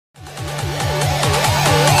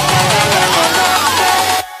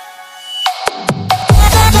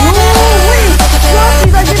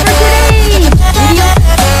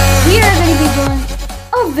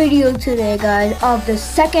video today, guys, of the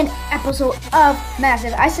second episode of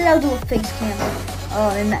Massive. I said I'll do a face cam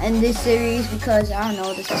in this series because I don't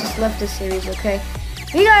know, this just left this series, okay?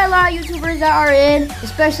 We got a lot of YouTubers that are in,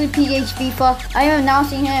 especially PH FIFA. I am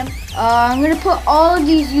announcing him. I'm gonna put all of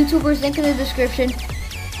these YouTubers link in the description.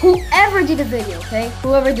 Whoever did a video, okay?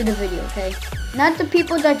 Whoever did a video, okay? Not the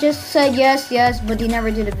people that just said yes, but they never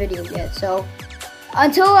did a video yet. So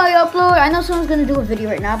until I upload, I know someone's gonna do a video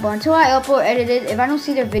right now, but until I upload, edit it, if I don't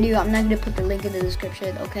see their video, I'm not gonna put the link in the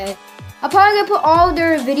description, okay? I'm probably gonna put all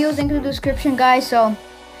their videos into the description, guys. So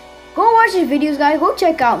go watch these videos, guys. Go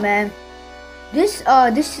check out, man. This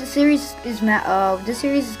series is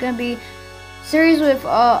gonna be series with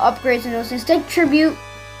upgrades and those things. Take tribute,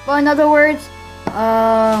 but in other words,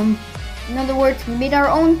 we made our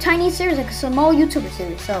own tiny series, like a small YouTuber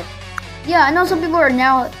series. So yeah, I know some people are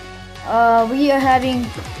now. We are having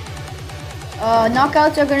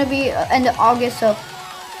knockouts are gonna be end of August. So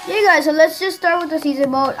yeah, guys. So let's just start with the season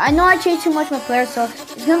mode. I know I changed too much my players, so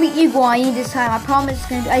it's gonna be Higuain this time. I promise it's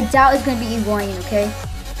gonna be. I doubt it's gonna be Higuain, okay?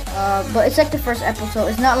 But it's like the first episode.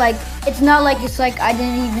 It's not like I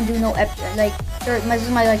didn't even do no this is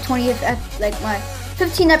my like 20th like my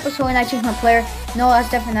 15th episode and I changed my player. No, that's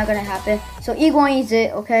definitely not gonna happen. So Higuain is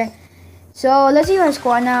it, okay? So let's see our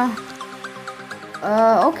squad now.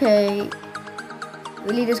 Okay.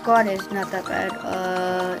 Really, the squad is not that bad.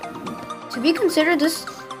 To be considered, this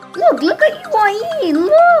look at Higuain.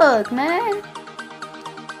 Look, man.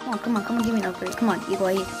 Come on, give me an upgrade. Come on,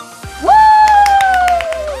 Higuain. Woo!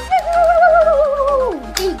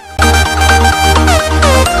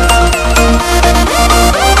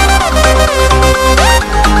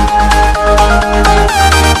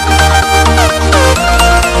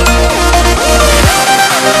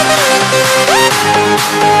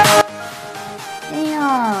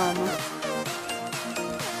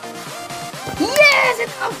 Yes, an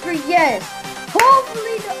upgrade, yes.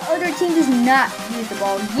 Hopefully the other team does not use the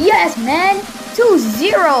ball. Yes, man.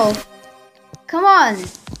 2-0. Come on.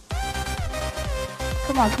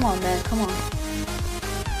 Come on, man. Come on.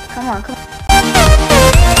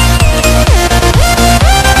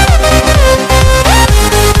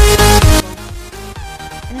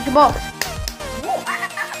 Finish the ball.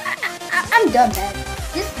 I'm done, man.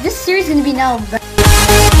 This series is gonna be now.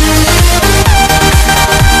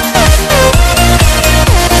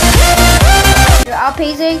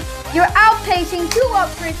 You're outpacing. 2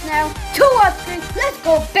 upgrades now. 2 upgrades. Let's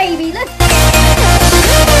go, baby. Let's go.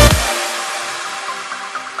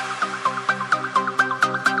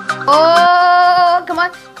 Oh, come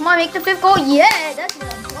on, make the 5th goal. Yeah, that's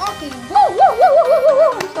what I'm talking. Woo.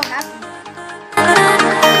 I'm so happy.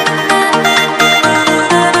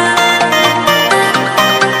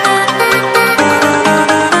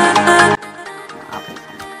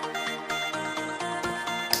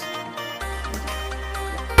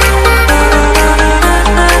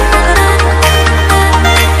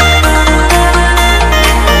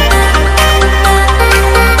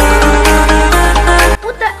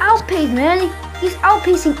 Man, he's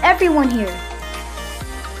outpacing everyone here.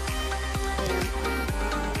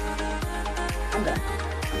 I'm done.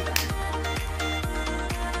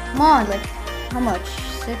 Come on, like, how much?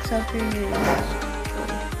 6 upgrades.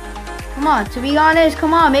 Come on, to be honest,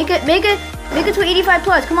 come on, make it to 85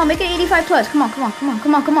 plus. Come on, make it 85 plus. Come on, Higuain.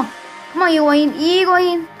 Come on,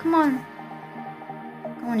 Higuain. Come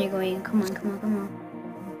on, Higuain. Come on.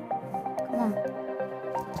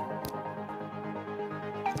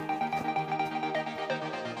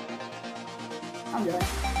 I'm done.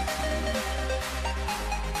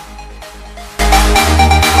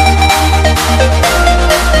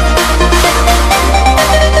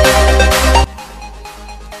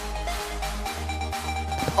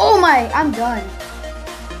 Oh my, I'm done.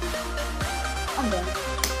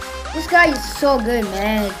 This guy is so good,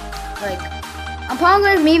 man. Like, I'm probably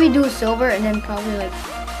gonna maybe do a silver and then probably like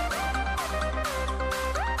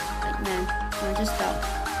man, just stop.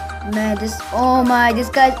 Man, this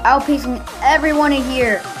guy's outpacing everyone in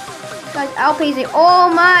here. This guy's outpacing.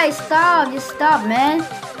 Oh my, just stop, man.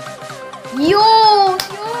 Yo,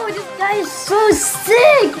 this guy is so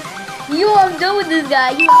sick. Yo, I'm done with this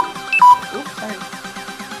guy. Oops, sorry.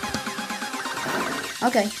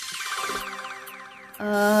 Okay.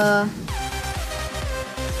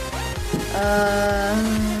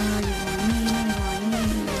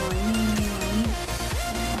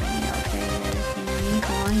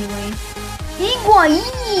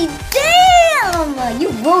 Higuain, damn! You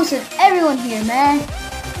roasted everyone here, man.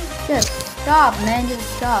 Just stop, man. Just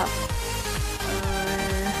stop.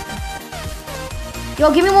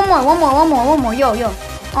 Yo, give me one more. Yo.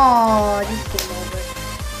 Oh, just game over.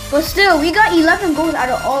 But still, we got 11 goals out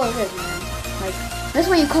of all of this, man. Like, that's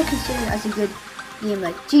what you call consider as a good game.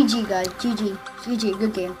 Like, GG, guys. GG. GG.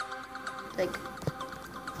 Good game. Like,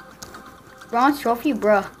 bronze trophy,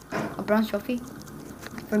 bruh. A bronze trophy?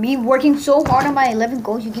 For me working so hard on my 11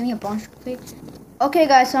 goals, you give me a bronze trophy? Okay,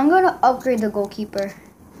 guys, so I'm gonna upgrade the goalkeeper.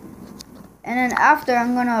 And then after,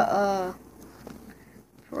 I'm gonna,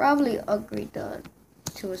 probably upgrade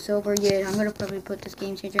to a silver. Yeah, I'm gonna probably put this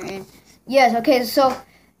game changer in. Yes, okay, so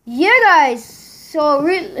yeah, guys, so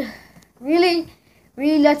really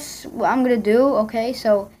that's what I'm gonna do. Okay,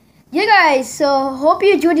 so yeah, guys, so hope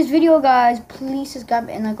you enjoyed this video, guys. Please subscribe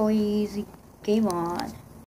and go easy. Game on.